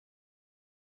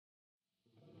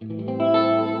Hi,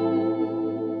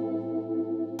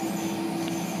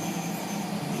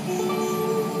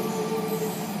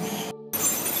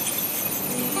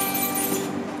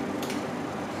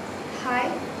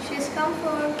 she's come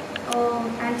for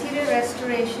anterior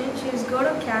restoration. She's got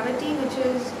a cavity which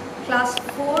is class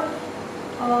 4.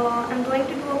 I'm going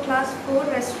to do a class 4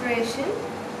 restoration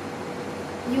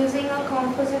using a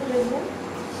composite resin.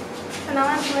 So now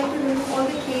I'm going to remove all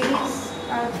the caries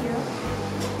out here.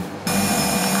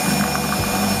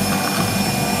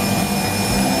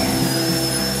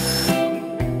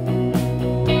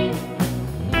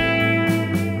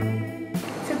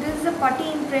 So this is the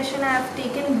putty impression I have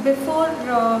taken before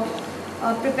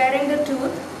preparing the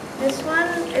tooth. This one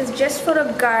is just for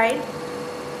a guide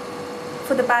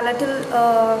for the palatal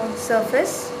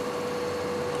surface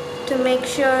to make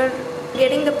sure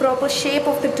getting the proper shape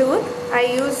of the tooth. I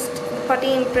used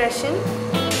putty impression.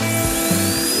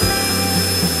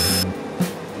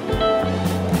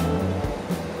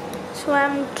 So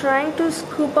I'm trying to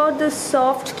scoop out the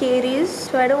soft caries.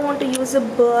 So I don't want to use a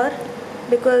burr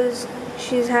because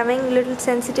she's having little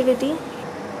sensitivity.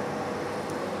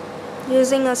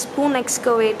 Using a spoon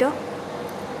excavator.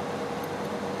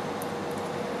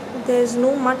 There's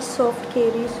no much soft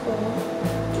caries for her.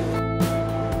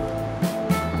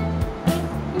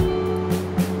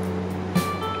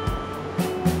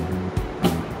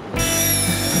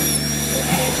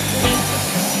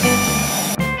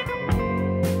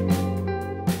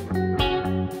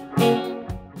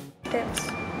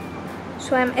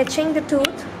 So I'm etching the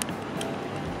tooth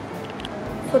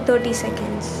for 30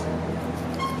 seconds.